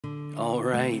All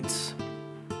right,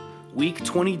 week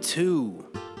 22.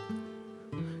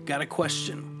 Got a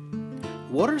question.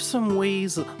 What are some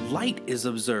ways light is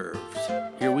observed?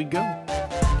 Here we go.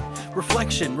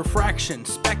 Reflection, refraction,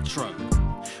 spectrum,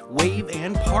 wave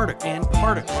and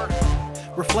particle.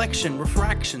 Reflection,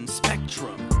 refraction,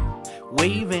 spectrum,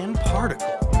 wave and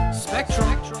particle.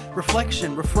 Spectrum,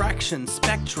 reflection, refraction,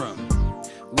 spectrum,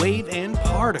 wave and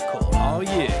particle. Oh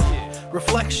yeah.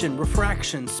 Reflection,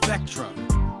 refraction, spectrum,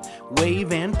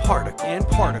 wave and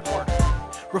particle.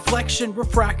 Reflection,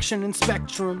 refraction, and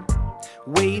spectrum,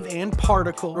 wave and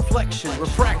particle. Reflection,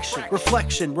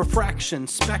 refraction,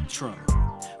 spectrum,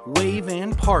 wave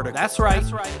and particle. That's right.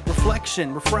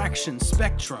 Reflection, refraction,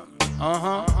 spectrum.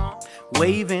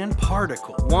 Wave and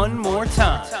particle. One more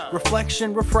time.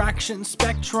 Reflection, refraction,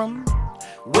 spectrum,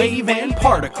 wave and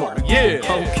particle. Yeah.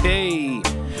 Okay.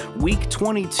 Week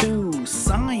 22,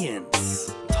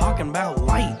 science. Talking about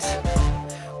light.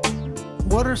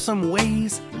 What are some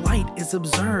ways light is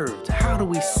observed? How do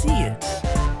we see it?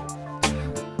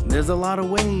 There's a lot of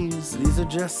ways. These are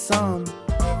just some.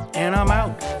 And I'm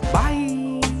out. Bye.